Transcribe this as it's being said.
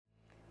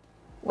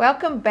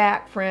Welcome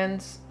back,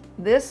 friends.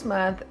 This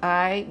month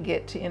I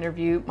get to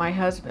interview my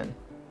husband.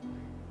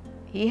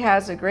 He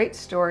has a great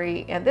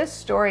story, and this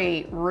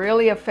story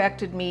really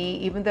affected me,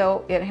 even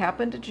though it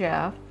happened to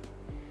Jeff.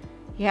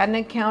 He had an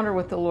encounter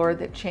with the Lord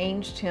that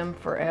changed him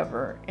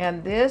forever.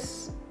 And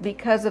this,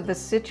 because of the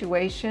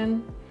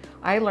situation,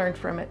 I learned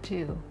from it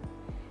too.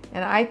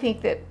 And I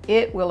think that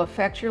it will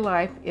affect your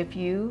life if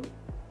you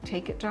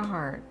take it to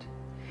heart.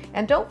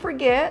 And don't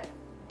forget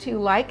to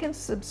like and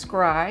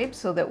subscribe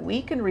so that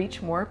we can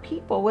reach more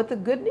people with the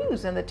good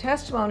news and the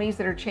testimonies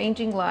that are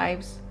changing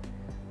lives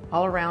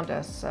all around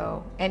us.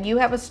 And you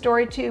have a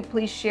story too.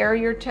 Please share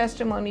your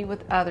testimony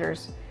with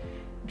others,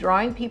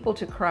 drawing people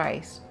to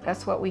Christ.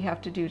 That's what we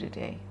have to do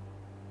today.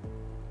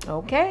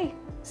 Okay,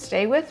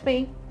 stay with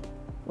me.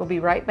 We'll be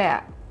right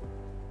back.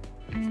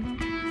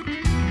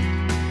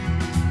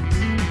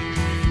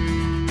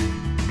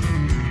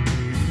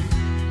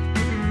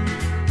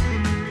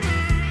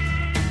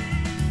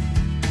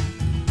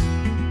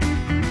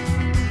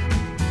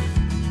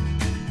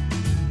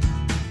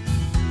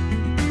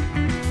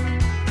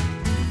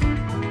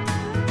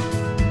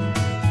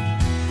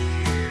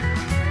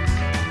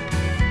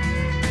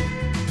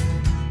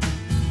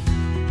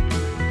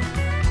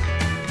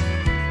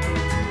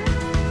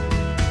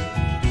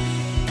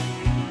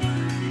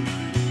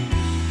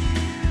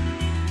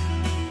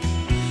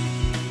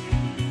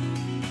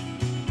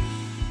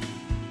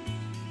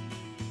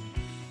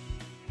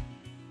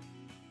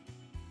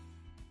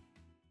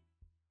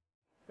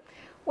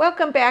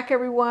 Welcome back,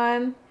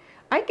 everyone.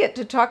 I get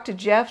to talk to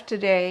Jeff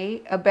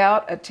today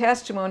about a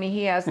testimony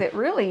he has that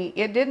really,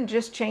 it didn't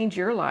just change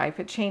your life,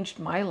 it changed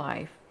my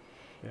life.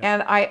 Yeah.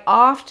 And I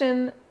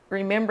often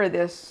remember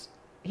this.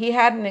 He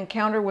had an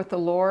encounter with the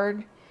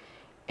Lord,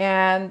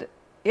 and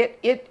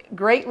it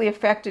greatly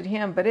affected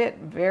him, but it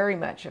very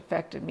much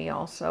affected me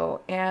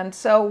also. And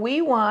so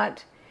we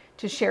want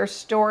to share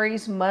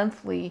stories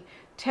monthly,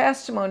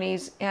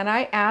 testimonies, and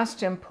I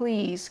asked him,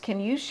 please, can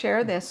you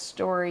share this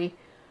story?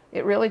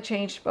 It really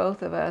changed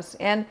both of us.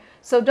 And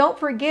so don't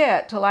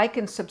forget to like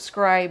and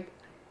subscribe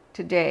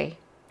today.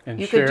 And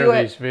you share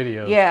these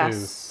videos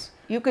yes,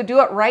 too. You could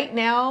do it right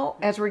now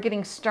as we're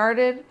getting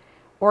started,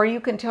 or you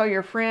can tell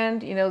your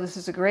friend, you know, this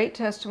is a great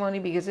testimony,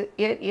 because it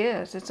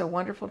is. It's a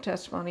wonderful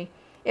testimony.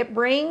 It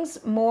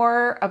brings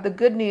more of the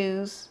good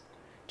news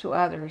to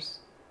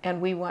others,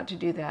 and we want to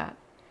do that.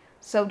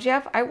 So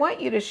Jeff, I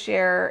want you to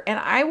share, and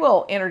I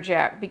will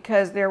interject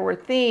because there were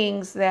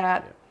things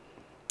that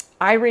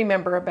I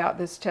remember about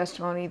this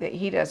testimony that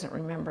he doesn't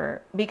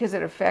remember because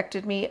it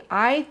affected me.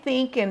 I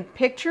think in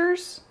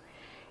pictures,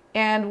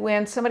 and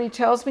when somebody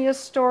tells me a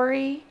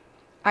story,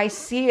 I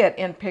see it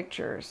in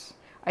pictures.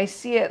 I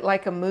see it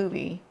like a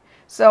movie.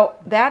 So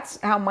that's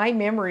how my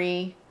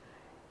memory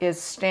is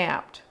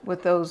stamped,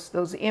 with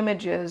those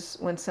images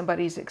when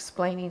somebody's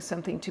explaining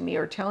something to me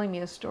or telling me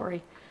a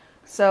story.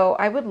 So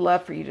I would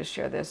love for you to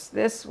share this.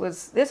 This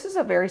is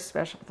a very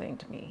special thing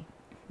to me.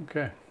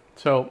 Okay.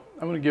 So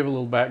I'm going to give a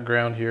little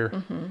background here.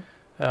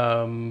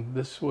 Mm-hmm.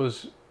 This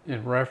was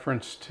in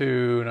reference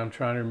to, and I'm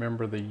trying to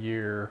remember the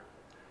year,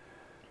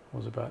 it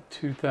was about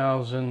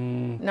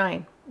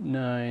 2009.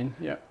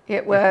 Yeah.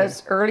 It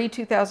was early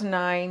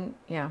 2009.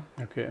 Yeah.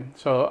 Okay.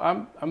 So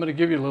I'm going to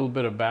give you a little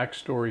bit of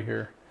backstory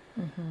here.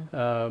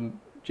 Mm-hmm.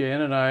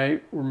 Jan and I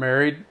were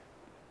married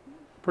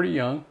pretty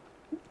young,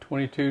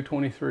 22,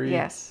 23.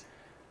 Yes.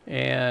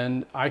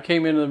 And I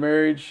came into the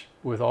marriage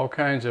with all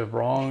kinds of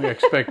wrong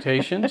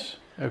expectations.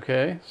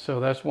 Okay, so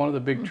that's one of the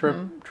big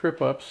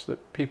trip ups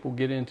that people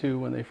get into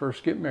when they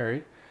first get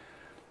married,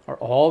 are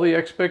all the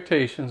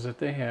expectations that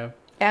they have.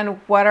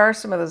 And what are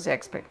some of those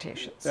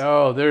expectations?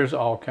 Oh, there's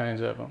all kinds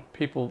of them.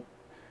 People,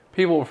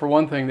 for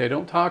one thing, they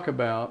don't talk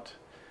about,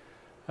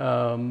 they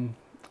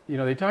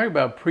talk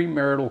about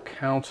premarital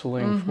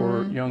counseling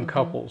for young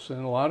couples,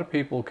 and a lot of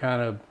people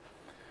kind of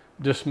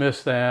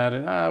dismiss that,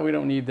 and we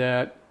don't need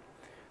that.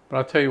 But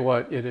I'll tell you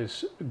what, it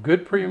is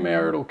good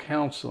premarital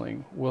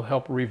counseling will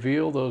help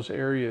reveal those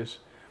areas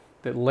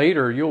that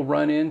later you'll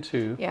run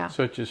into,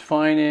 such as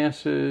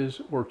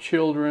finances or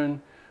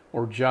children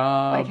or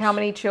jobs. Like how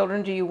many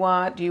children do you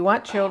want? Do you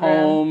want children?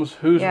 Homes,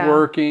 who's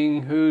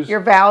working, who's... Your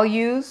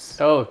values.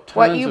 Oh, tons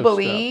what you of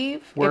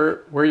believe. Stuff.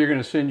 Where you're going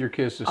to send your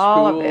kids to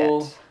all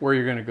school, of it. Where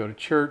you're going to go to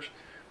church.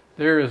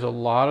 There is a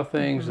lot of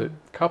things that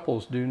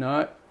couples do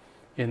not,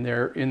 in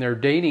their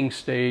dating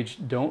stage,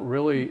 don't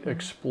really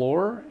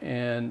explore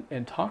and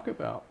talk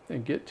about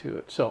and get to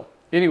it. So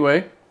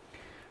anyway,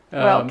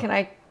 well, can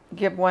I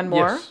give one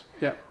more? Yes.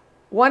 Yeah.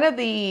 One of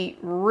the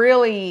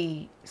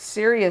really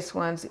serious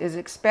ones is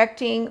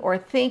expecting or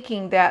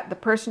thinking that the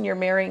person you're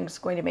marrying is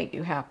going to make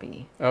you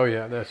happy. Oh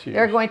yeah, that's huge.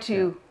 They're going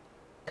to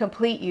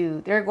complete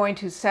you. They're going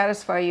to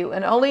satisfy you,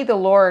 and only the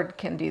Lord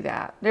can do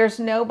that.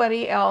 There's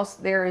nobody else.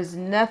 There is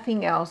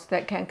nothing else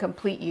that can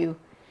complete you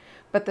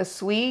but the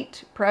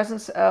sweet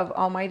presence of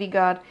Almighty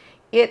God.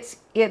 It's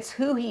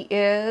who He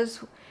is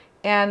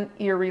and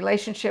your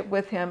relationship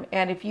with Him.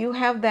 And if you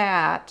have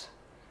that,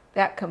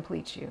 that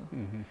completes you.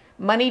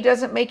 Money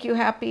doesn't make you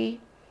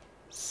happy.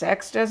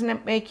 Sex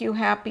doesn't make you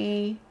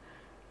happy.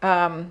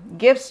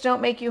 Gifts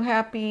don't make you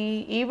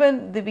happy.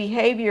 Even the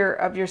behavior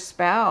of your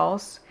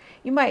spouse,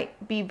 you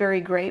might be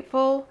very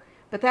grateful,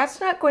 but that's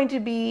not going to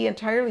be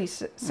entirely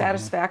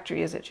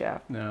satisfactory, is it,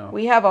 Jeff? No.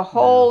 We have a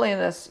hole in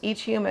us,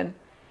 each human,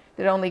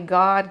 that only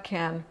God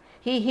can.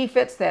 He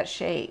fits that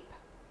shape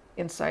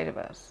inside of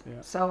us.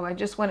 Yeah. So I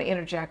just want to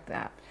interject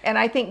that. And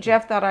I think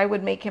Jeff thought I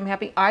would make him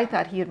happy. I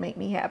thought he would make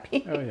me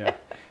happy. Oh, yeah.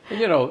 And,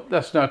 you know,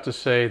 that's not to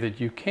say that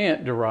you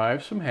can't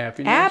derive some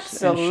happiness.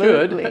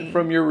 Absolutely. And should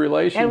from your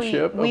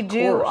relationship, and we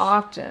do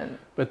often.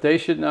 But they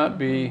should not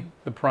be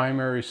the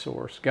primary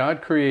source.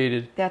 God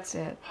created that's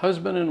it.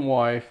 husband and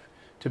wife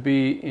to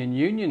be in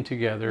union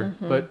together,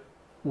 but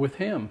with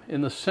Him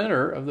in the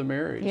center of the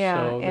marriage.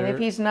 Yeah, so and if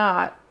He's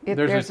not,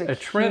 there's a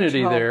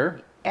Trinity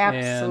there.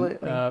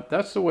 Absolutely. And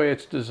that's the way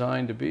it's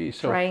designed to be.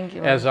 So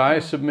triangular. as I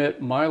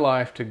submit my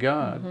life to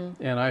God,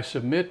 and I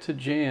submit to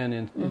Jan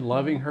in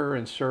loving her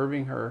and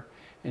serving her,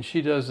 and she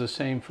does the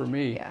same for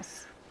me,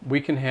 yes, we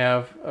can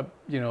have a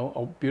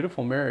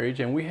beautiful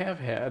marriage, and we have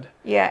had.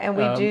 Yeah, and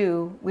we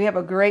do. We have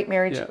a great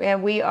marriage,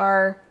 and we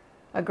are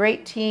a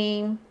great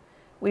team.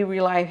 We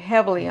rely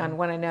heavily on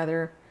one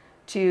another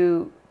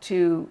to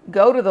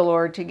go to the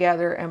Lord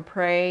together and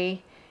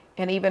pray,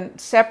 and even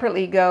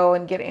separately go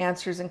and get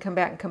answers and come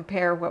back and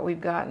compare what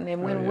we've gotten.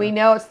 And when we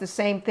know it's the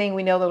same thing,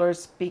 we know the Lord's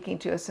speaking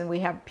to us and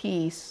we have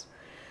peace.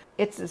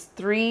 It's this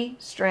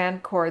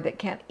 3-strand cord that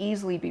can't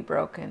easily be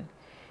broken.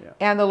 Yeah.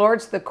 And the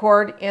Lord's the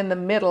cord in the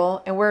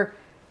middle, and we're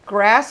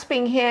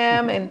grasping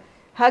Him and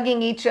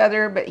hugging each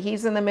other, but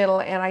He's in the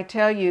middle. And I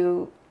tell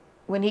you,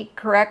 when He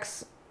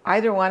corrects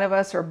either one of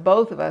us or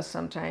both of us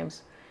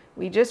sometimes,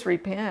 we just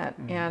repent.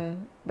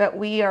 But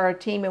we are a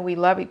team and we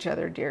love each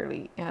other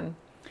dearly. And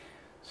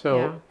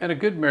and a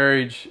good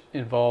marriage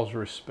involves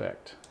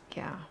respect.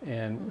 Yeah.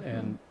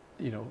 And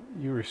you know,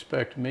 you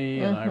respect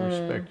me and I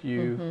respect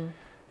you,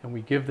 and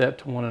we give that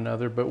to one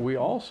another, but we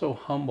also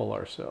humble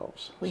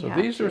ourselves. So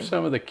these are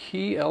some of the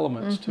key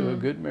elements to a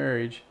good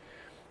marriage.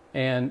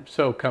 And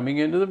so coming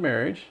into the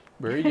marriage,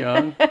 very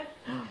young,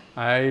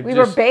 we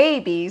were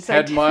babies.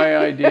 Had my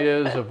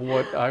ideas of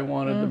what I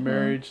wanted the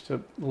marriage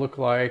to look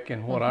like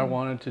and what I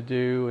wanted to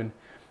do,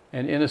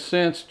 and in a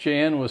sense,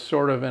 Jan was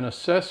sort of an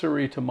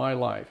accessory to my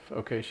life.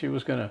 Okay, she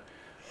was going to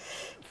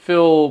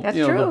fill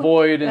the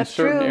void in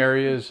certain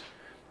areas,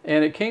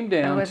 and it came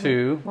down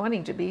to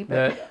wanting to be,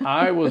 that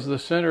I was the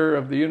center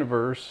of the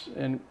universe,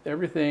 and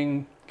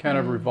everything kind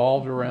of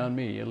revolved around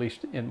me, at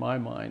least in my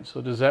mind.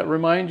 So does that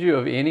remind you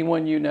of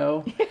anyone you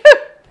know?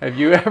 Have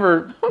you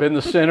ever been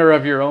the center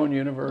of your own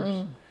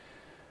universe?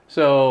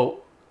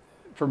 So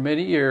for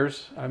many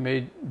years, I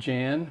made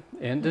Jan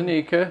and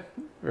Danica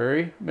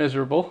very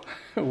miserable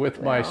with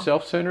my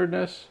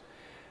self-centeredness,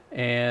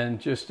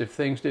 and just if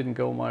things didn't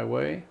go my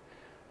way,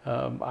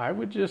 I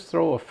would just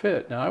throw a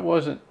fit. Now I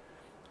wasn't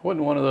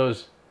one of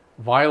those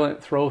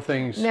violent throw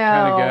things kind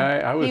of guy.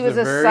 I was he was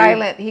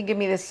silent. He'd give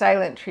me the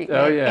silent treatment.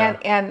 Oh,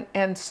 yeah.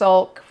 and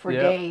sulk for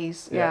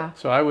days. Yeah.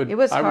 So I would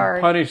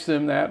punish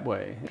them that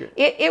way.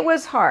 It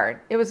was hard.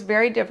 It was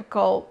very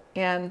difficult,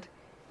 and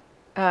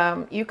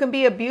you can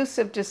be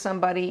abusive to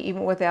somebody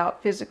even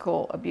without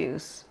physical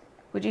abuse.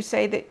 Would you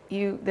say that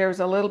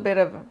there's a little bit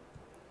of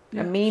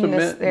a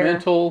meanness there?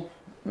 Mental.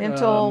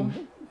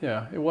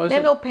 It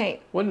wasn't mental pain.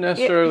 Wasn't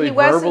necessarily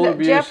verbal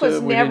abusive. Jeff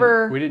was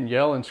never. We didn't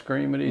yell and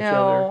scream at each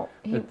other.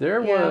 But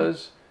there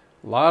was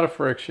a lot of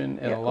friction,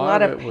 and a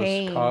lot of it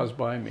was caused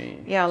by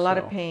me. Yeah, a lot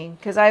of pain.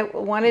 Because I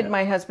wanted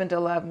my husband to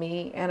love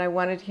me, and I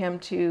wanted him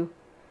to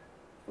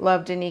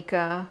love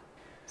Danica.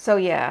 So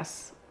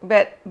yes,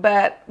 but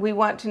we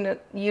want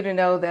you to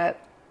know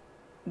that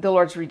the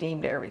Lord's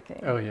redeemed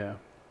everything. Oh yeah.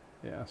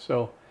 Yeah,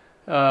 so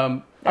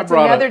that's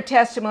another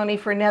testimony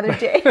for another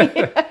day.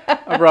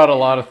 I brought a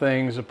lot of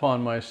things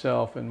upon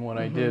myself, and when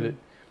I did it,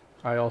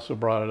 I also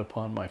brought it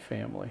upon my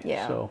family.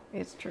 Yeah, so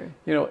it's true.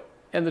 You know,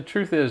 and the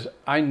truth is,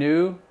 I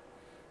knew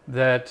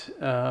that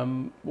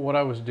what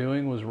I was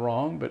doing was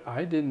wrong, but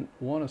I didn't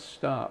want to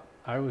stop.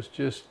 I was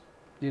just,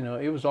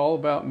 it was all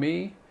about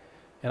me,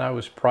 and I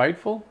was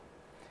prideful,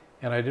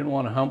 and I didn't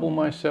want to humble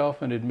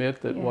myself and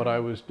admit that what I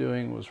was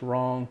doing was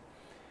wrong,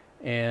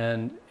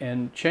 and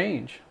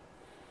change.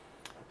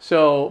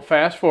 So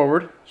fast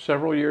forward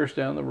several years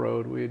down the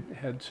road, we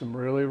had some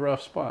really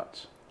rough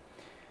spots.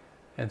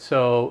 And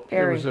so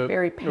there was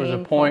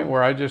a point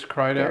where I just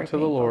cried out to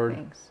the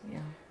Lord.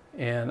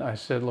 And I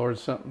said, Lord,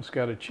 something's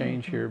got to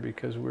change here,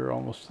 because we're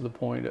almost to the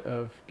point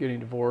of getting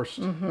divorced,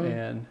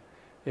 and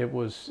it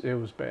was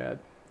bad.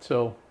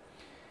 So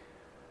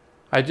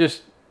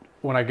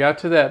when I got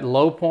to that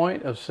low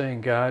point of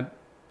saying, God,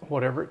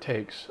 whatever it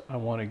takes, I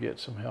want to get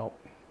some help.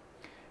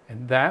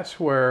 And that's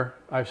where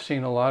I've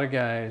seen a lot of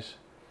guys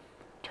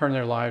turn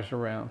their lives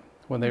around,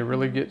 when they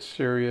really get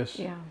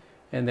serious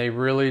and they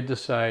really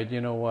decide,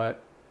 you know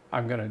what,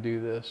 I'm going to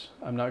do this.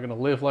 I'm not going to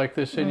live like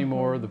this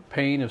anymore. The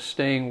pain of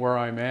staying where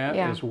I'm at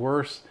is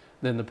worse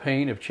than the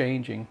pain of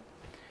changing.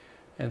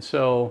 And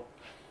so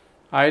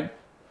I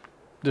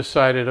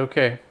decided,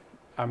 okay,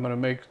 I'm going to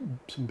make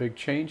some big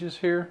changes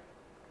here.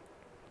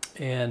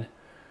 And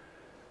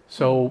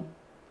so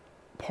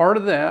part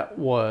of that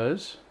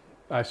was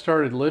I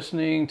started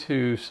listening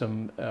to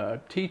some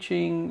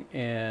teaching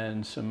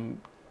and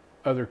some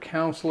other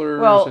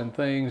counselors and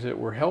things that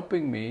were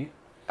helping me.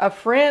 A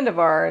friend of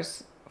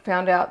ours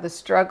found out the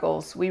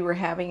struggles we were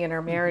having in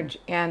our marriage,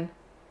 and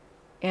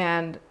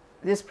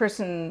this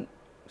person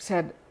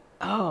said,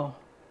 "Oh,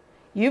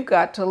 you've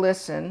got to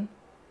listen,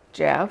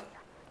 Jeff.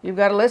 You've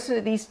got to listen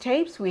to these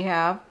tapes we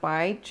have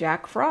by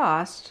Jack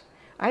Frost."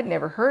 I'd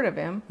never heard of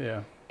him.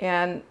 Yeah.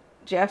 And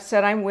Jeff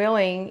said, "I'm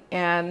willing,"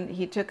 and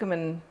he took them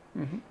and,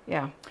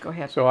 yeah, go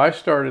ahead. So I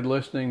started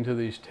listening to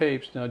these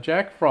tapes. Now,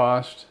 Jack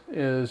Frost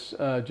is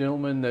a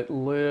gentleman that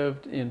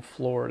lived in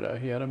Florida.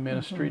 He had a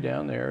ministry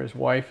down there. His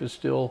wife is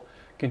still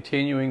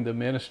continuing the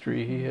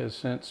ministry. He has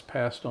since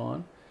passed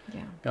on,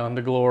 gone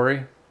to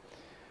glory.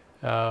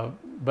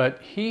 But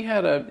he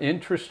had an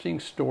interesting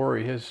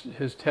story.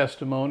 His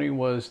testimony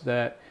was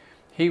that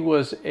he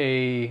was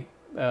a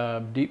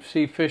deep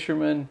sea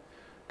fisherman,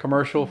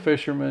 commercial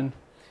fisherman,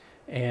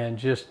 and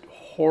just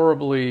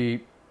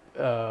horribly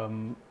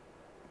an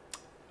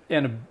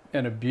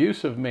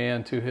abusive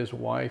man to his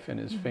wife and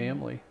his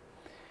family.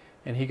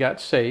 And he got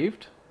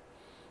saved,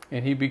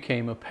 and he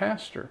became a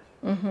pastor.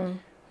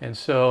 And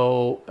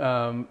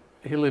so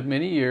he lived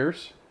many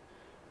years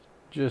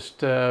just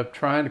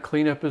trying to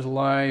clean up his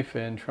life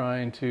and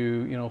trying to,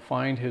 you know,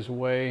 find his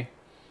way.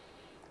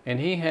 And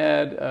he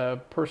had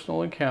a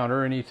personal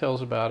encounter, and he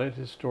tells about it,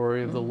 his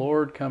story of the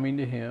Lord coming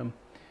to him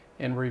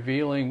and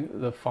revealing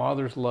the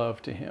Father's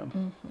love to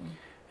him.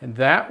 And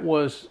that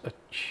was a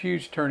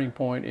huge turning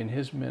point in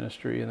his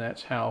ministry, and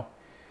that's how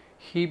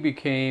he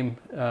became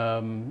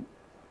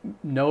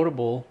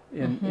notable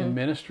in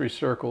ministry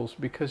circles,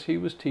 because he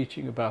was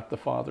teaching about the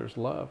Father's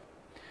love.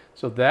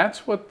 So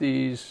that's what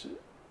these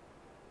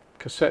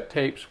cassette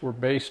tapes were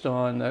based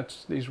on.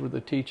 These were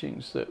the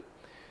teachings that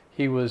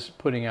he was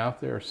putting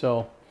out there.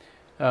 So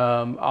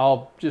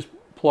I'll just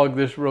plug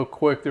this real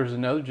quick. There's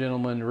another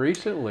gentleman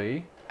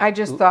recently. I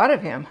just thought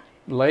of him.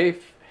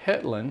 Leif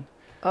Hetland.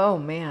 Oh,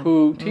 man.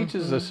 Who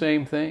teaches the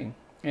same thing.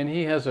 And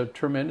he has a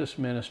tremendous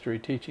ministry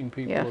teaching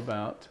people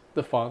about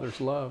the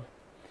Father's love.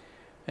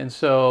 And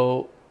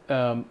so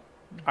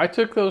I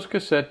took those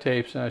cassette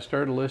tapes and I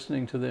started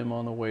listening to them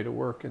on the way to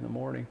work in the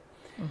morning.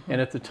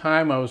 And at the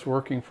time I was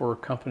working for a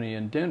company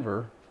in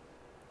Denver,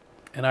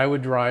 and I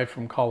would drive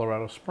from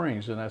Colorado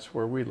Springs, and that's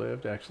where we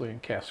lived, actually, in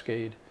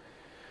Cascade.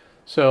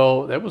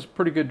 So that was a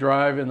pretty good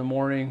drive in the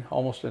morning,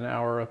 almost an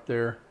hour up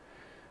there.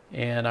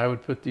 And I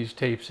would put these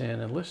tapes in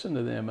and listen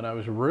to them, and I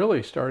was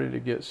really starting to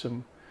get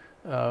some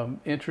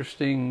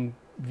interesting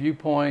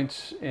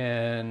viewpoints,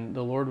 and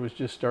the Lord was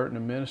just starting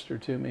to minister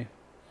to me.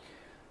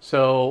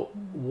 So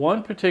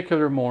one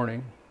particular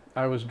morning,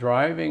 I was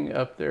driving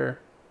up there,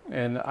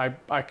 and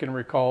I can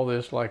recall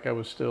this like I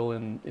was still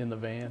in the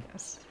van.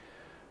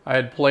 I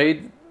had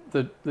played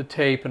the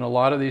tape, and a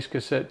lot of these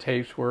cassette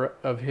tapes were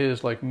of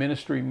his like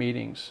ministry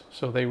meetings.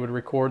 So they would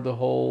record the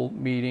whole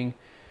meeting,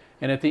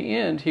 and at the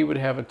end he would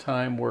have a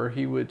time where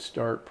he would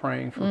start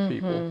praying for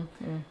people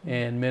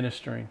and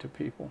ministering to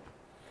people.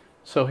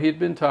 So he had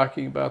been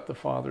talking about the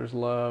Father's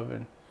love,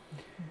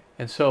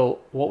 and so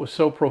what was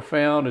so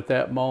profound at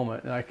that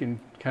moment, and I can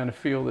kind of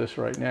feel this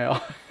right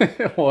now,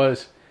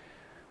 was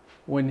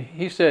when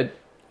he said,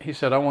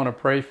 "I want to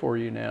pray for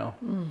you now."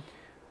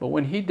 But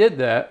when he did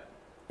that,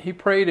 he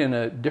prayed in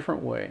a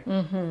different way.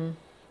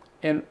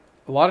 And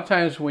a lot of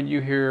times when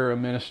you hear a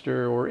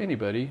minister or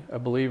anybody, a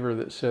believer,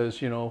 that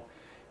says, you know,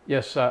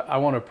 "Yes, I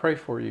want to pray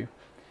for you,"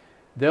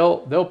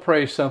 they'll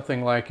pray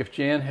something like, if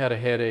Jan had a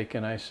headache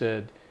and I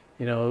said,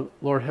 you know,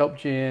 "Lord, help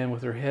Jan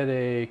with her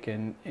headache,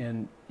 and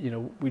you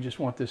know, we just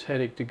want this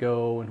headache to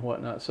go," and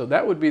whatnot. So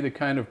that would be the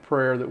kind of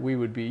prayer that we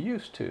would be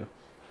used to.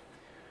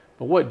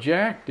 But what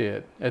Jack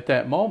did at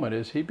that moment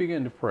is he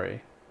began to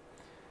pray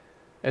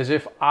as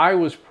if I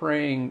was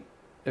praying,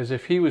 as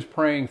if he was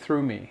praying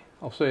through me.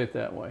 I'll say it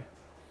that way.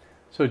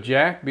 So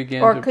Jack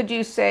began Or to... would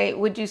you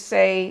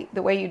say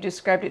the way you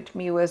described it to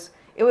me was,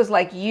 it was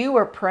like you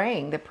were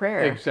praying the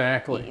prayer.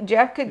 Exactly.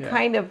 Jeff could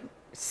kind of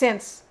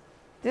sense,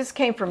 this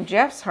came from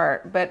Jeff's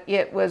heart, but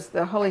it was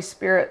the Holy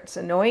Spirit's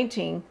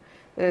anointing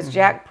that as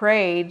Jack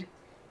prayed,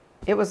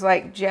 it was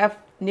like Jeff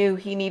knew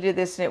he needed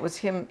this, and it was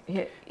him.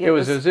 It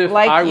was as if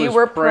like I you was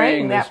were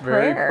praying this that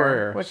very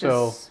prayer. which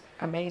So is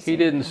amazing. he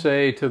didn't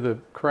say to the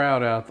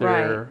crowd out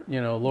there,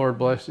 you know, "Lord,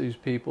 bless these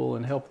people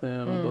and help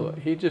them."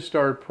 He just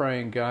started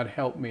praying, "God,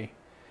 help me.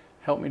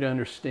 Help me to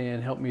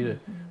understand. Help me to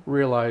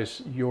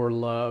realize your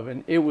love."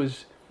 And it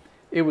was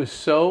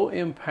so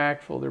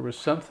impactful. There was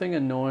something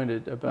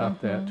anointed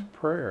about that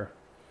prayer.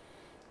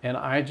 And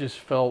I just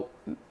felt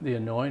the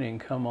anointing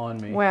come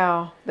on me.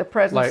 Wow, the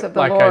presence of the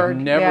Lord. Lord. Like I've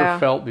never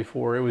felt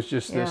before. It was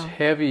just this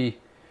heavy,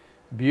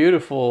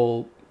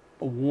 beautiful,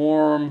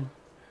 warm,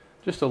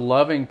 just a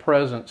loving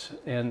presence.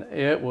 And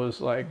it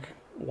was like,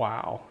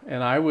 wow.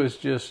 And I was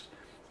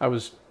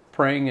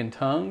praying in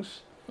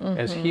tongues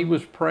as he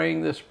was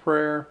praying this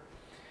prayer.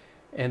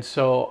 And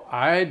so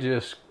I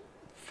just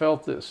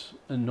felt this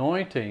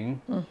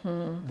anointing,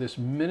 this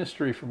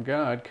ministry from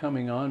God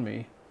coming on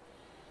me.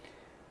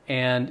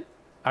 And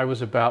I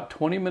was about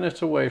 20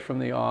 minutes away from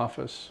the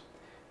office,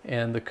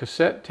 and the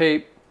cassette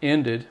tape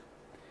ended,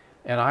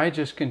 and I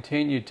just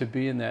continued to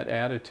be in that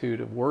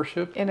attitude of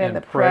worship and in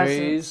the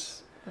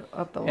praise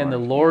of the Lord. And the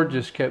Lord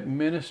just kept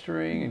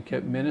ministering and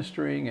kept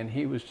ministering, and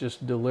He was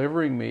just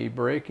delivering me,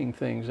 breaking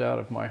things out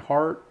of my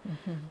heart,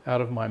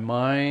 out of my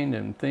mind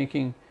and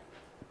thinking.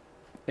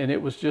 And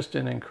it was just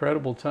an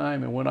incredible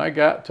time. And when I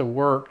got to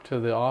work, to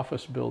the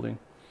office building,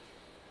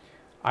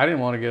 I didn't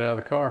want to get out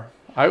of the car.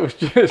 I was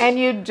just... And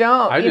you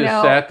don't, I you just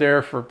know, sat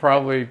there for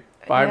probably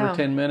 5 Yeah. or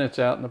 10 minutes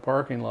out in the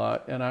parking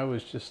lot, and I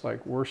was just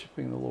like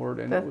worshiping the Lord,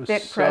 and the it was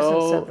thick so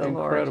presence of the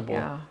incredible.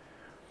 Lord. Yeah.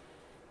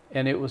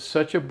 And it was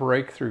such a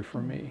breakthrough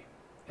for me.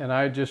 And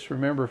I just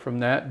remember from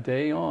that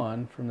day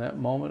on, from that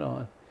moment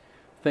on,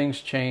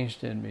 things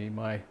changed in me.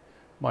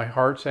 My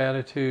heart's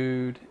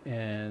attitude,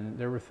 and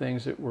there were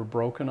things that were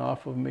broken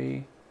off of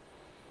me.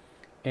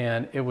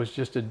 And it was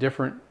just a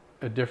different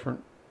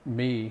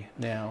me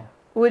now.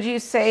 Would you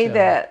say So-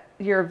 that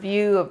your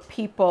view of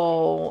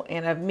people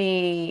and of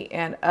me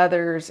and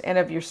others and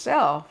of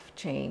yourself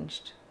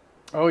changed?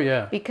 Oh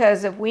yeah.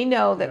 Because if we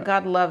know that Yeah.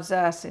 God loves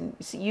us, and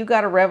see, you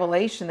got a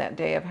revelation that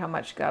day of how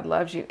much God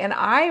loves you. And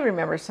I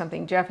remember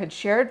something Jeff had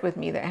shared with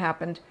me that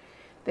happened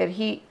that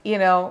he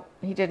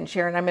didn't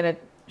share, and I'm going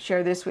to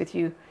share this with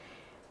you.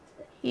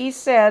 He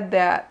said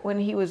that when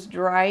he was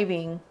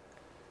driving,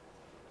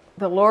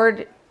 the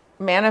Lord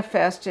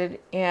manifested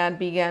and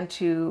began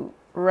to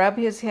rub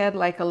his head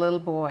like a little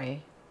boy,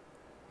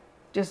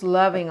 just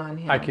loving on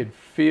him. I could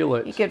feel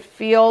it. He could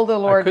feel the I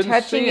Lord couldn't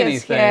touching see his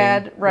anything,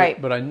 head.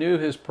 Right. But I knew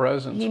His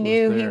presence He was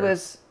knew there. he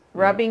was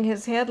rubbing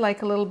his head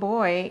like a little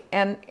boy,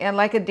 and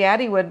like a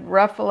daddy would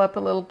ruffle up a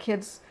little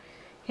kid's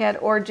head,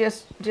 or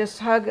just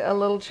hug a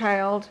little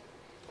child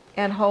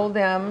and hold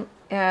them,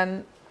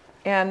 and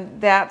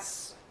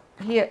that's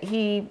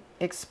he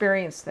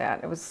experienced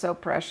that. It was so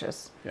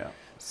precious. Yeah.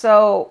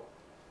 So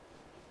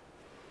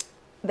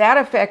that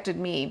affected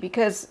me,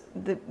 because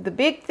the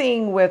big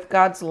thing with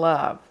God's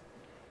love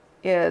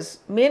is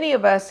many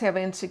of us have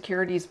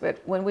insecurities,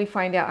 but when we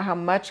find out how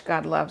much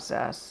God loves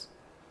us,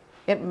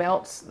 it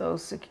melts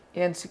those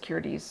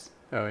insecurities.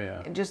 Oh yeah.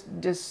 It just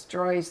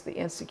destroys the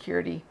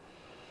insecurity.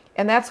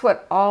 And that's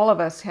what all of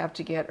us have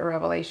to get a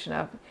revelation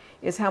of,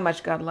 is how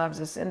much God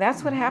loves us. And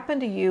that's what happened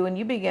to you, and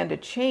you began to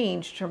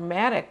change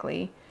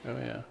dramatically, Oh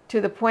yeah.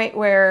 to the point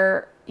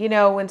where,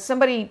 when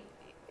somebody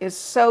is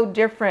so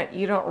different,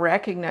 you don't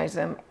recognize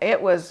them.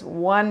 It was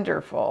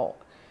wonderful.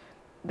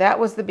 That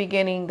was the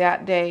beginning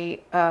that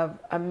day of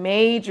a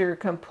major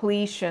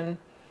completion,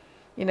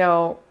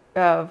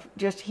 of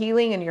just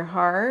healing in your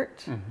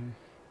heart,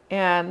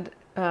 and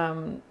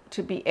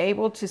to be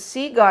able to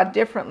see God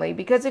differently.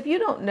 Because if you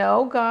don't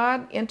know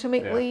God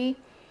intimately,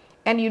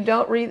 and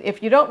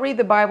if you don't read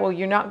the Bible,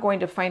 you're not going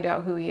to find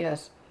out who He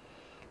is.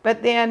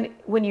 But then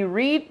when you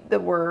read the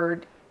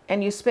Word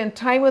and you spend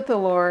time with the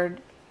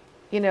Lord,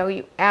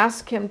 you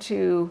ask Him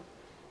to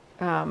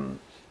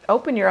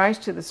open your eyes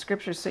to the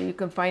Scriptures so you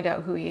can find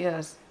out who He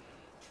is.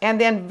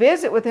 And then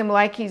visit with Him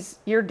like He's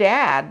your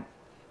dad.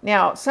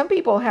 Now, some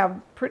people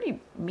have pretty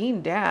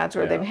mean dads,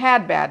 or they've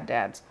had bad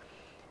dads.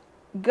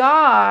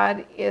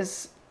 God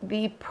is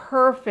the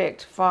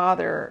perfect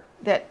Father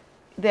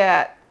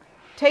that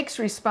takes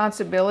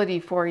responsibility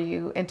for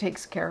you and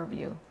takes care of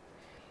you,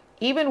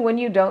 even when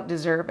you don't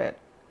deserve it.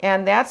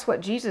 And that's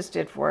what Jesus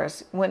did for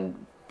us.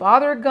 When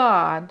Father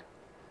God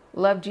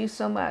loved you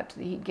so much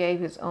that He gave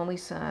His only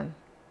Son,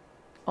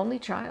 only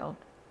child.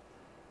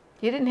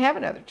 He didn't have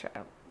another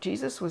child.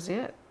 Jesus was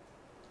it.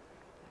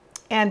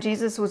 And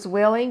Jesus was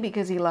willing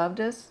because He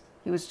loved us.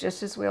 He was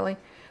just as willing.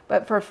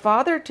 But for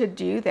Father to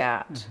do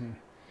that,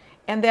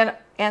 and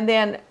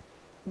then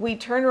we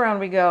turn around and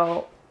we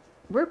go,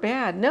 we're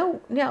bad.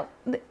 No,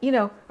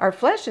 our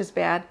flesh is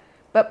bad,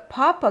 but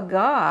Papa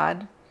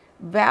God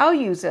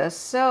values us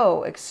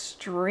so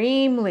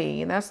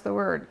extremely, and that's the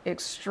word,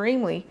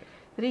 extremely,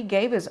 that He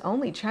gave His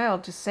only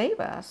child to save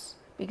us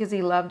because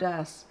He loved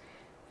us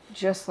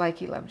just like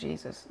He loved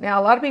Jesus. Now,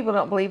 a lot of people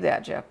don't believe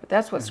that, Jeff, but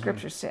that's what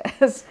Scripture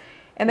says,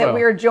 and that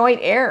we are joint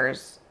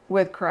heirs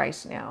with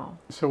Christ now.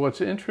 So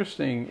what's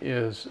interesting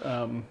is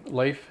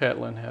Leif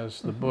Hetland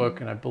has the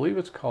book, and I believe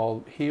it's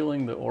called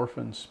Healing the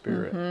Orphan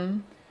Spirit.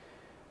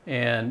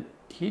 And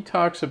he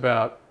talks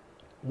about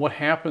what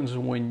happens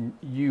when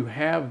you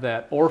have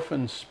that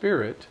orphan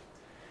spirit.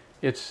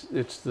 It's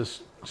the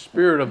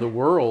spirit of the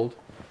world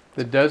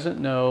that doesn't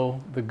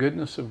know the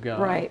goodness of God,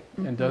 Right.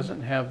 and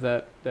doesn't have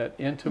that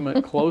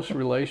intimate, close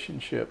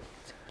relationship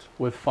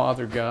with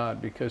Father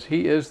God, because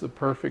He is the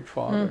perfect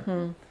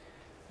Father.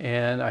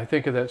 And I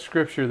think of that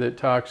scripture that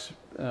talks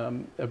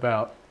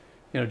about,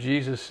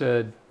 Jesus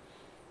said,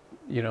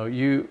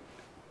 you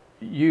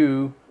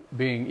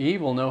being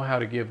evil know how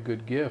to give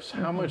good gifts.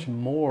 How much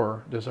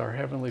more does our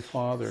Heavenly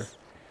Father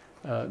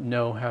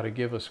know how to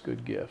give us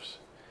good gifts?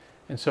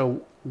 And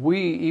so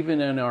we,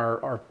 even in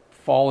our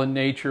fallen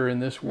nature in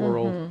this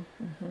world,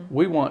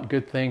 we want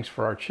good things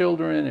for our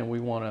children, and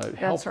we want to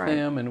help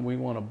them, and we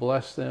want to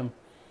bless them.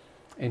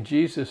 And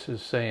Jesus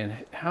is saying,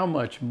 how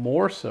much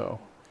more so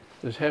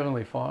Does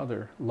Heavenly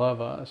Father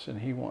love us,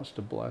 and He wants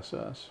to bless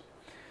us?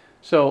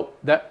 So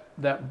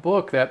that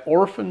book, that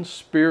orphan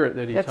spirit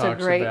that he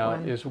talks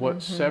about, is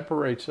what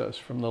separates us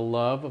from the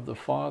love of the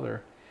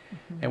Father.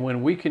 And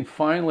when we can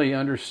finally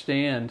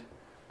understand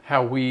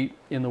how we,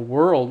 in the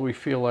world, we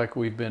feel like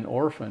we've been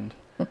orphaned,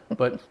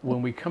 but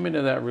when we come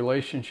into that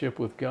relationship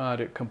with God,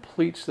 it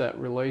completes that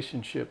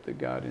relationship that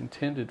God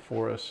intended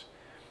for us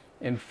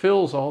and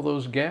fills all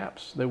those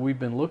gaps that we've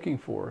been looking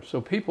for.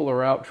 So people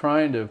are out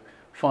trying to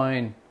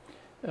find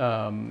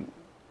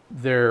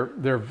their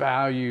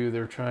value,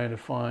 they're trying to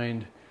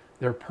find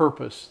their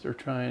purpose, they're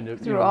trying to,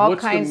 through all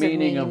what's kinds the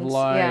meaning of of means,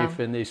 life,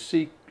 and they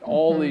seek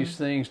all these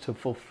things to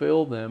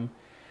fulfill them,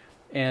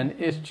 and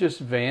it's just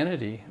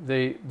vanity.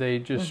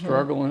 They just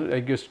struggle, and they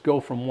just go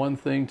from one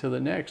thing to the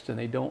next, and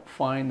they don't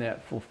find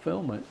that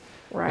fulfillment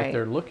that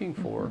they're looking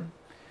for.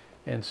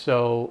 And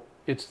so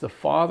it's the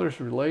Father's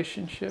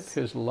relationship,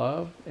 His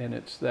love, and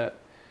it's that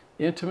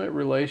intimate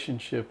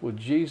relationship with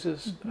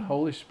Jesus, the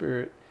Holy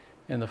Spirit,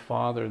 and the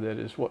Father that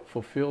is what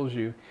fulfills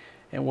you.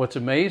 And what's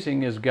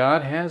amazing is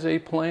God has a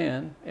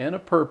plan and a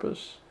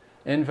purpose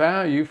and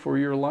value for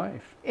your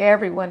life.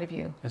 Every one of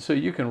you. And so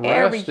you can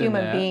Every rest in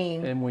human that.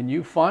 being. And when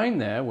you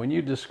find that, when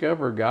you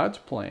discover God's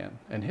plan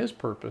and His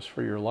purpose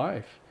for your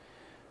life,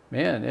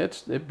 man,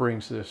 it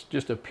brings this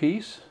just a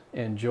peace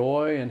and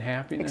joy and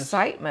happiness.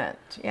 Excitement,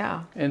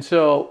 yeah. And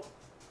so,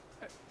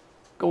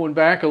 going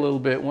back a little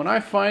bit, when I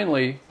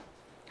finally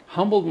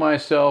humbled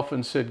myself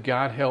and said,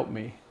 God help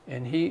me,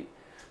 and He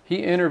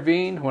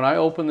intervened. When I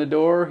opened the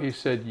door, He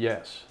said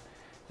yes.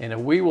 And if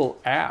we will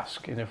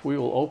ask, and if we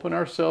will open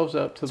ourselves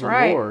up to the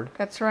Lord.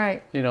 That's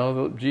right. You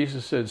know,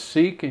 Jesus said,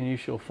 seek and you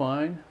shall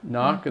find.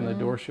 Knock and the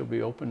door shall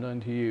be opened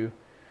unto you.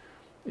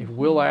 If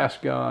we'll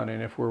ask God,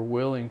 and if we're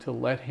willing to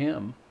let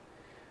Him,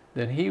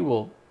 then He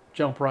will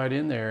jump right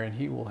in there and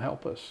He will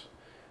help us.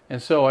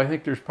 And so I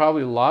think there's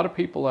probably a lot of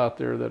people out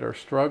there that are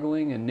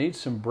struggling and need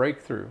some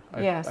breakthrough.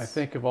 I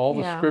think of all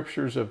the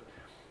scriptures of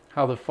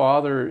how the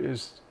Father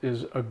is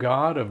a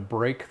God of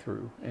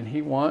breakthrough, and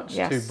He wants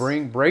to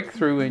bring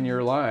breakthrough in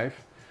your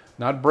life,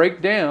 not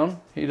break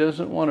down. He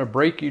doesn't want to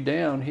break you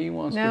down. He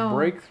wants to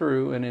break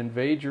through and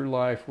invade your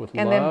life with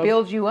love, and then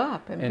build you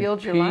up and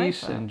build your life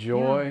peace up. and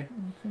joy,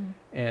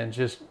 and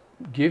just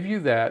give you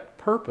that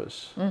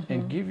purpose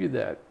and give you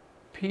that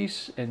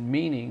peace and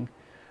meaning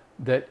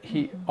that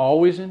He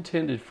always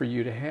intended for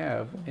you to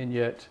have, and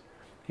yet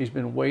He's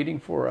been waiting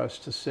for us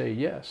to say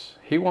yes.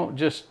 He won't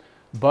just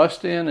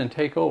bust in and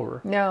take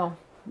over. No.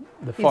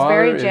 The He's Father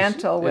very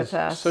gentle with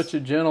us. Such a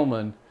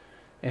gentleman,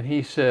 and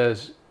He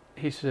says,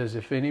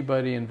 if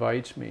anybody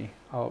invites me,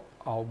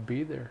 I'll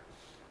be there.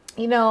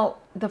 You know,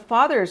 the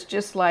Father is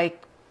just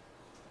like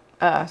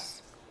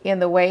us in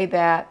the way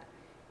that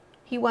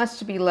He wants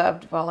to be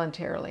loved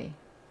voluntarily.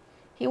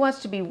 He wants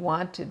to be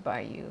wanted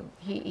by you.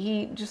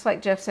 He just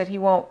like Jeff said, He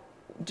won't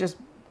just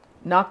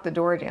knock the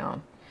door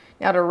down.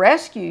 Now, to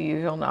rescue you,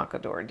 He'll knock a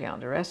door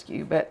down to rescue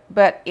you.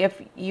 But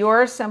if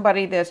you're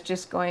somebody that's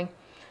just going,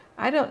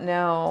 I don't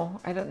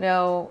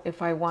know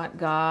if I want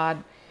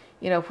God,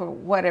 you know, for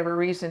whatever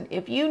reason.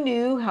 If you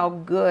knew how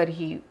good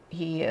He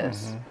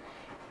is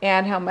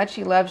and how much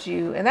He loves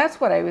you, and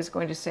that's what I was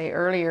going to say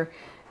earlier.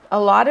 A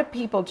lot of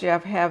people,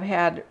 Jeff, have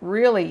had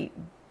really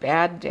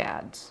bad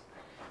dads.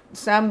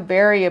 Some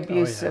very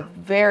abusive,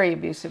 very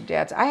abusive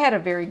dads. I had a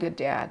very good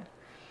dad,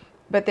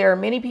 but there are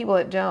many people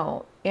that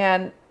don't.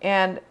 And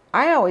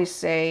I always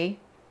say,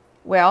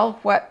 well,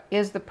 what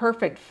is the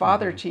perfect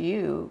father to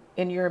you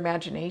in your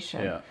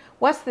imagination? Yeah.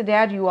 What's the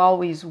dad you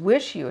always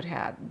wish you had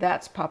had?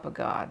 That's Papa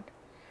God.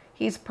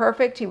 He's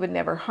perfect. He would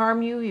never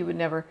harm you. He would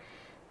never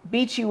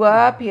beat you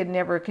up. He'd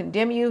never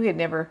condemn you.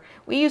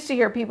 We used to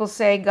hear people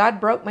say, God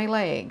broke my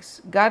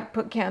legs. God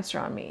put cancer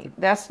on me.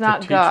 That's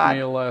not God. To teach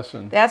me a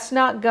lesson. That's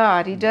not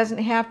God. He doesn't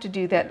have to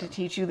do that to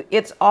teach you.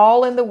 It's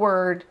all in the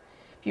Word.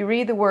 If you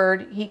read the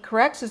Word, He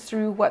corrects us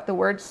through what the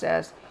Word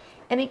says.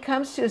 And He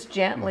comes to us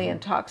gently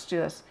and talks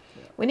to us.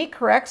 When He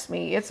corrects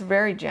me, it's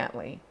very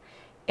gently.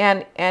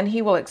 And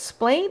He will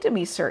explain to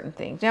me certain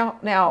things.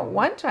 Now,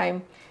 one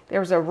time there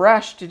was a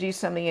rush to do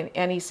something,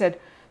 and He said,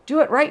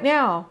 do it right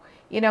now.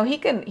 You know, He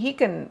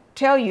can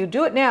tell you,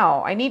 do it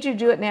now. I need you to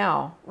do it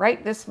now,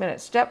 right this minute.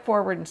 Step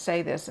forward and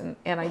say this, and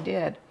I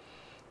did.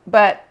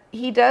 But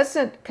He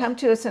doesn't come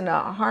to us in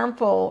a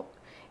harmful,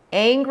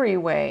 angry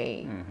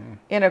way,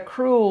 in a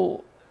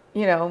cruel,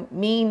 you know,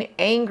 mean,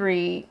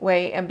 angry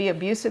way and be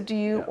abusive to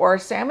you, or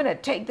say, I'm going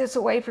to take this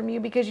away from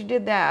you because you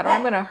did that, or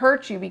I'm going to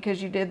hurt you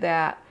because you did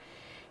that.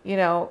 You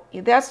know,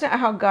 that's not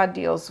how God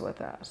deals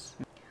with us.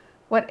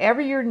 Whatever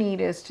your need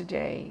is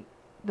today,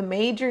 the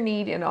major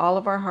need in all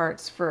of our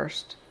hearts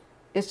first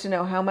is to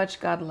know how much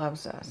God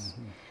loves us.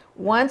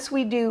 Once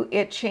we do,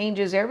 it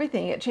changes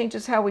everything. It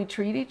changes how we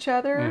treat each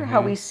other,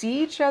 how we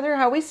see each other,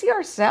 how we see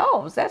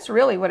ourselves. That's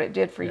really what it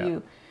did for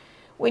you.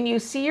 When you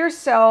see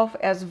yourself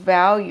as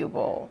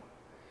valuable,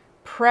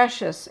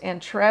 precious,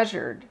 and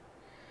treasured,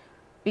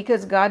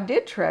 because God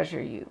did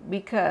treasure you,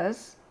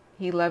 because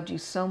He loved you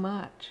so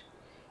much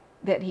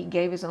that He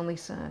gave His only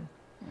Son.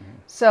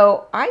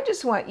 So I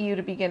just want you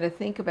to begin to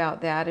think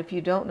about that if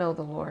you don't know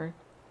the Lord.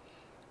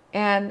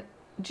 And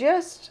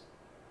just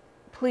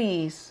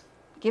please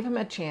give him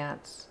a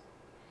chance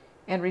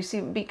and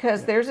receive him.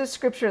 Because there's a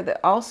scripture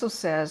that also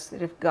says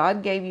that if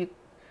God gave you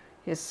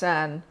his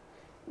son,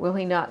 will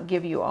he not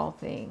give you all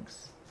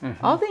things?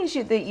 All things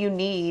that you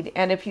need.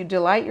 And if you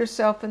delight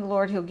yourself in the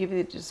Lord, he'll give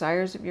you the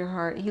desires of your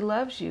heart. He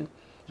loves you.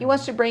 He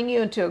wants to bring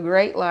you into a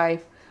great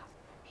life.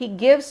 He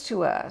gives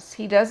to us.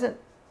 He doesn't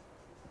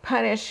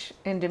punish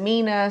and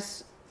demean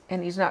us,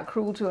 and he's not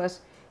cruel to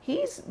us.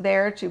 He's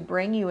there to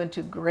bring you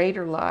into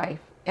greater life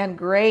and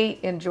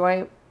great,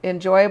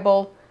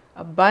 enjoyable,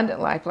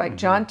 abundant life. Like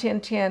John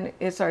 10:10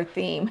 is our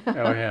theme.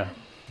 Oh, yeah.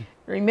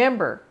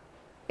 Remember,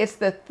 it's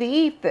the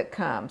thief that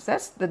comes.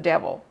 That's the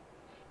devil.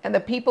 And the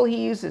people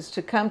he uses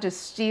to come to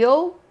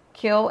steal,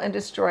 kill, and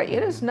destroy.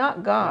 It is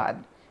not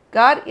God.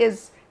 God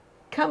is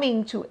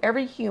coming to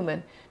every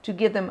human to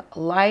give them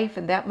life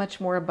and that much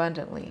more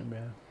abundantly.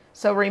 Amen.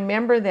 So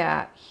remember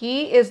that.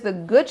 He is the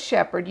good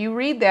shepherd. You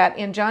read that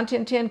in John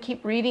 10:10.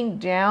 Keep reading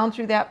down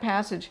through that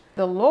passage.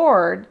 The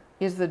Lord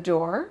is the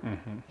door.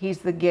 He's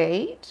the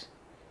gate.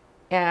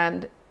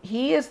 And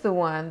he is the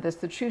one that's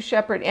the true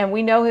shepherd. And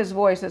we know his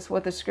voice. That's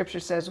what the scripture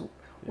says.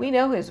 We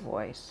know his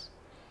voice.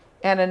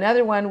 And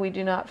another one we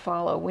do not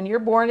follow. When you're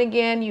born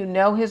again, you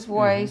know his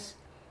voice.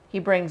 He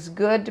brings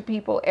good to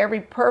people.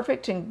 Every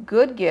perfect and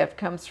good gift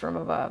comes from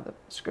above, the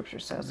scripture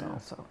says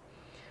also.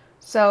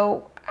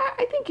 So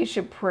I think you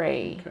should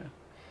pray.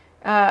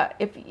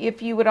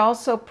 If you would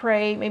also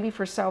pray maybe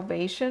for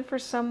salvation for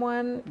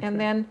someone, and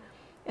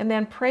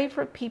then pray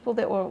for people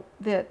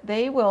that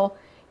they will,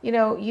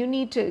 you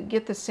need to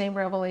get the same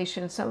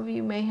revelation. Some of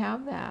you may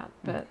have that,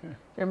 but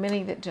there are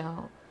many that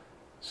don't.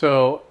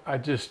 So I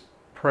just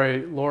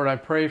pray, Lord, I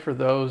pray for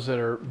those that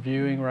are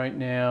viewing right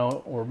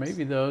now, or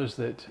maybe those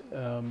that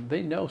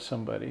they know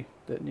somebody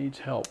that needs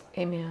help.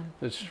 Amen.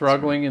 That's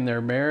struggling in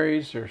their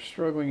marriage, they're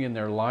struggling in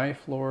their life,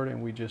 Lord,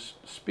 and we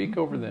just speak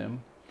over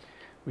them.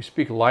 We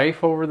speak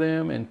life over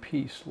them and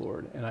peace,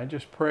 Lord. And I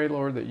just pray,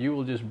 Lord, that you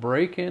will just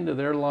break into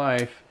their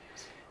life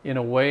in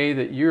a way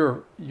that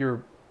you're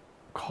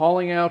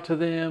calling out to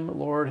them.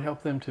 Lord,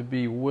 help them to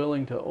be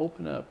willing to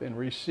open up and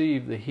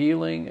receive the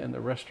healing and the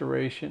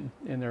restoration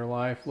in their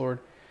life, Lord.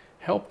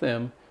 Help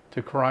them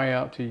to cry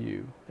out to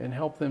you, and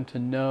help them to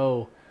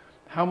know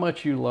how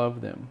much you love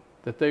them,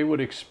 that they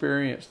would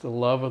experience the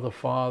love of the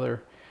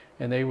Father,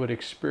 and they would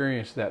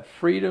experience that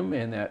freedom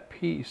and that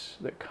peace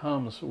that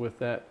comes with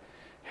that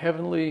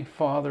Heavenly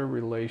Father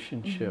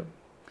relationship.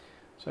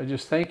 So I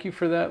just thank you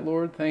for that,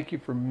 Lord. Thank you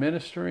for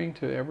ministering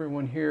to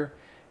everyone here.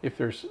 If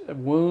there's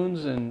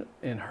wounds and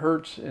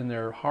hurts in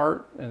their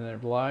heart and their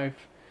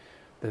life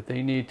that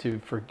they need to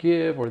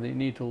forgive or they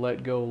need to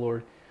let go,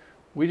 Lord,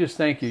 we just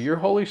thank you. Your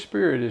Holy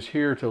Spirit is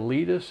here to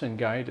lead us and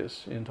guide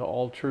us into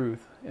all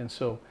truth. And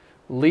so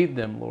lead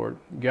them, Lord.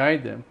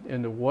 Guide them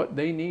into what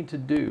they need to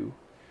do.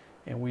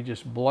 And we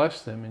just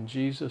bless them in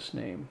Jesus'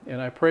 name.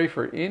 And I pray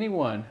for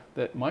anyone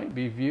that might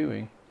be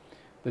viewing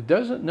that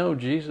doesn't know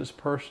Jesus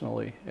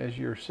personally as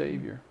your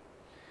Savior.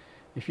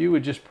 If you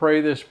would just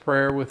pray this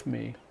prayer with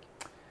me.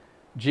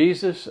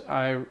 Jesus,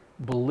 I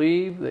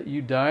believe that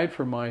you died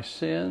for my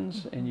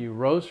sins and you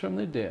rose from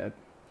the dead.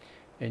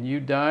 And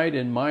you died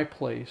in my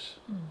place.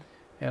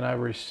 And I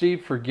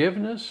receive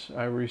forgiveness.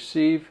 I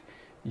receive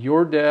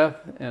your death,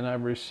 and I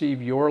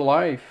receive your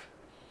life.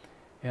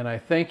 And I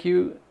thank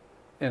you,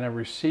 and I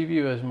receive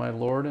you as my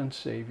Lord and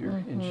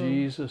Savior. In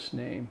Jesus'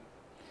 name.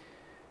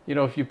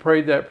 If you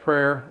prayed that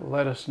prayer,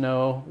 let us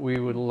know. We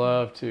would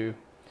love to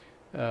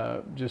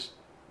just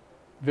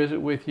visit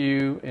with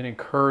you and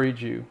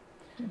encourage you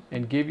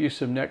and give you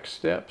some next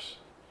steps.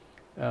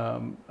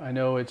 I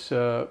know it's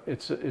a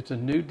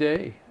new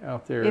day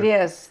out there. It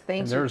is.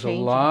 Things are changing. There's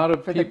a lot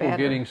of people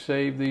getting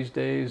saved these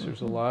days.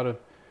 There's a lot of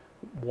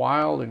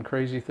wild and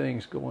crazy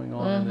things going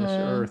on in this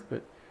earth,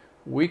 but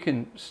we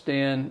can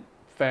stand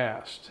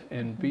fast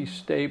and be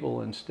stable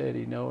and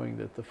steady, knowing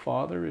that the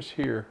Father is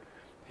here,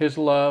 His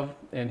love,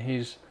 and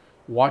He's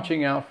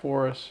watching out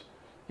for us,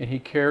 and He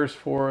cares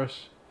for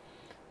us,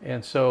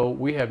 and so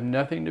we have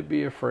nothing to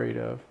be afraid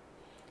of.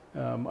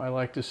 I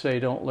like to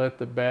say, don't let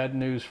the bad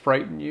news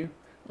frighten you.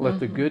 Let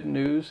the good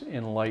news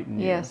enlighten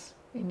you. Yes.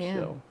 Amen.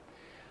 So,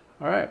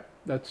 all right.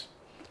 That's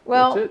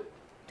it.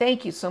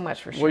 Thank you so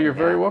much for sharing. Well, you're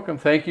very welcome.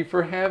 Thank you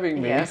for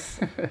having me. Yes.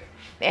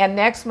 And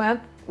next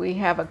month, we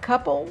have a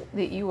couple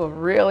that you will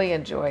really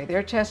enjoy.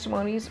 Their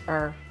testimonies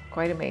are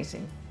quite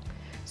amazing.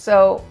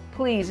 So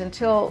please,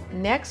 until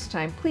next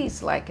time,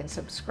 please like and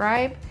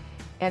subscribe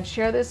and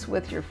share this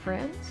with your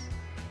friends.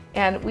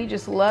 And we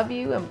just love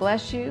you and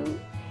bless you.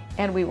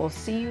 And we will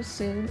see you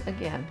soon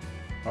again.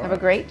 Have a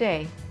great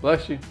day.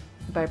 Bless you.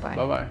 Bye-bye.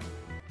 Bye-bye.